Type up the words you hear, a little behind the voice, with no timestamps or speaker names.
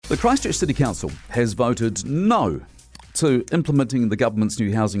The Christchurch City Council has voted no to implementing the government's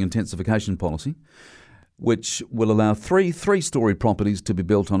new housing intensification policy, which will allow three-storey properties to be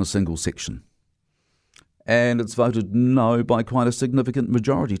built on a single section. And it's voted no by quite a significant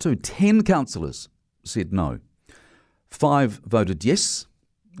majority too. 10 councillors said no. 5 voted yes,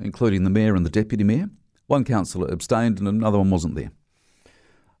 including the mayor and the deputy mayor. 1 councillor abstained and another one wasn't there.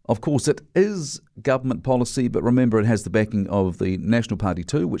 Of course, it is government policy, but remember it has the backing of the National Party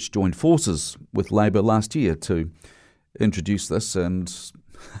too, which joined forces with Labour last year to introduce this and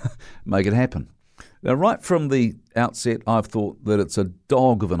make it happen. Now, right from the outset, I've thought that it's a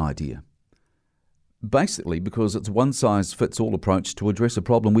dog of an idea. Basically because it's a one-size-fits-all approach to address a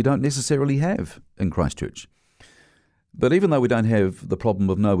problem we don't necessarily have in Christchurch. But even though we don't have the problem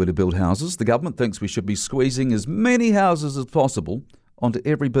of nowhere to build houses, the government thinks we should be squeezing as many houses as possible onto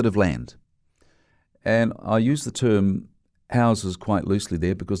every bit of land. And I use the term houses quite loosely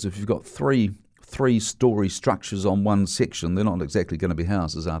there because if you've got three-storey structures on one section, they're not exactly going to be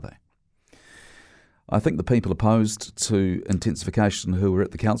houses, are they? I think the people opposed to intensification who were at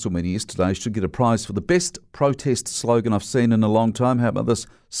the council meeting yesterday should get a prize for the best protest slogan I've seen in a long time. How about this?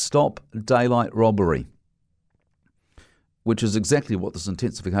 Stop daylight robbery. Which is exactly what this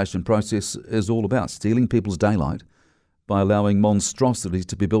intensification process is all about, stealing people's daylight by allowing monstrosities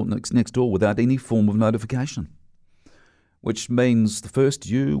to be built next door without any form of notification. Which means the first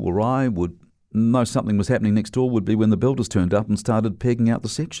you or I would know something was happening next door would be when the builders turned up and started pegging out the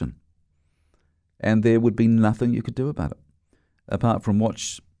section. And there would be nothing you could do about it, apart from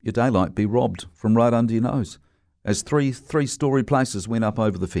watch your daylight be robbed from right under your nose, as three-storey places went up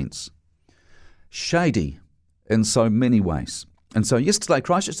over the fence. Shady in so many ways. And so yesterday,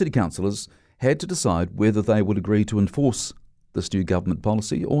 Christchurch City councillors had to decide whether they would agree to enforce this new government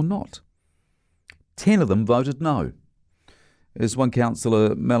policy or not. 10 of them voted no. As one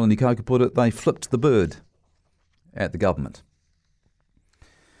councillor, Melanie Coker, put it, they flipped the bird at the government.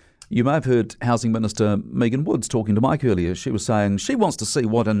 You may have heard Housing Minister Megan Woods talking to Mike earlier. She was saying she wants to see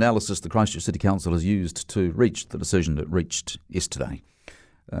what analysis the Christchurch City Council has used to reach the decision it reached yesterday.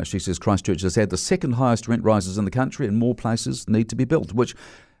 She says Christchurch has had the second highest rent rises in the country and more places need to be built, which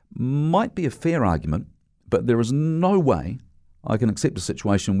might be a fair argument, but there is no way I can accept a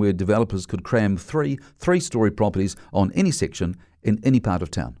situation where developers could cram three-storey properties on any section in any part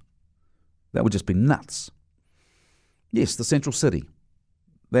of town. That would just be nuts. Yes, the central city.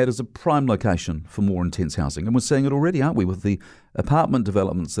 That is a prime location for more intense housing. And we're seeing it already, aren't we, with the apartment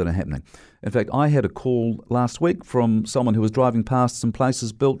developments that are happening. In fact, I had a call last week from someone who was driving past some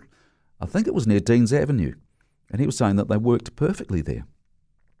places built, I think it was near Deans Avenue, and he was saying that they worked perfectly there.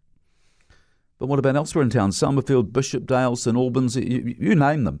 But what about elsewhere in town? Summerfield, Bishopdale, St Albans, you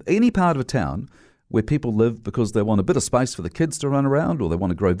name them. Any part of a town where people live because they want a bit of space for the kids to run around or they want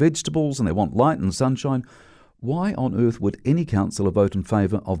to grow vegetables and they want light and sunshine. Why on earth would any councillor vote in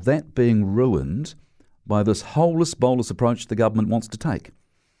favour of that being ruined by this holus-bolus approach the government wants to take?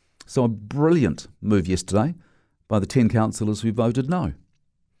 So a brilliant move yesterday by the 10 councillors who voted no.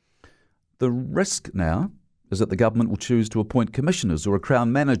 The risk now is that the government will choose to appoint commissioners or a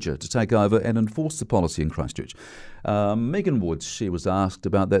Crown manager to take over and enforce the policy in Christchurch. Megan Woods, she was asked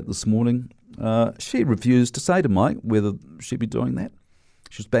about that this morning. She refused to say to Mike whether she'd be doing that.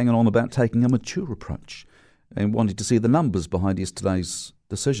 She was banging on about taking a mature approach and wanting to see the numbers behind yesterday's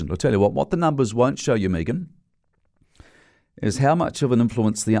decision. I'll tell you what the numbers won't show you, Megan, is how much of an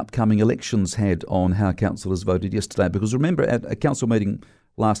influence the upcoming elections had on how councillors voted yesterday. Because remember, at a council meeting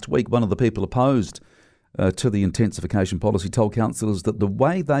last week, one of the people opposed to the intensification policy told councillors that the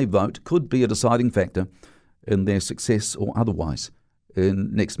way they vote could be a deciding factor in their success or otherwise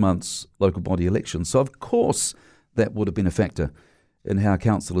in next month's local body elections. So, of course, that would have been a factor in how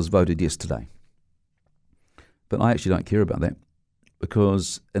councillors voted yesterday. But I actually don't care about that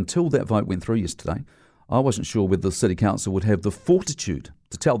because until that vote went through yesterday, I wasn't sure whether the City Council would have the fortitude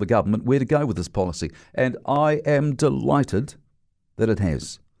to tell the government where to go with this policy. And I am delighted that it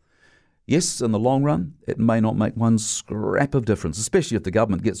has. Yes, in the long run, it may not make one scrap of difference, especially if the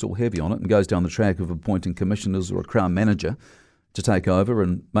government gets all heavy on it and goes down the track of appointing commissioners or a Crown manager to take over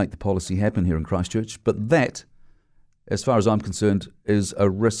and make the policy happen here in Christchurch. But that, as far as I'm concerned, is a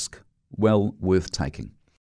risk well worth taking.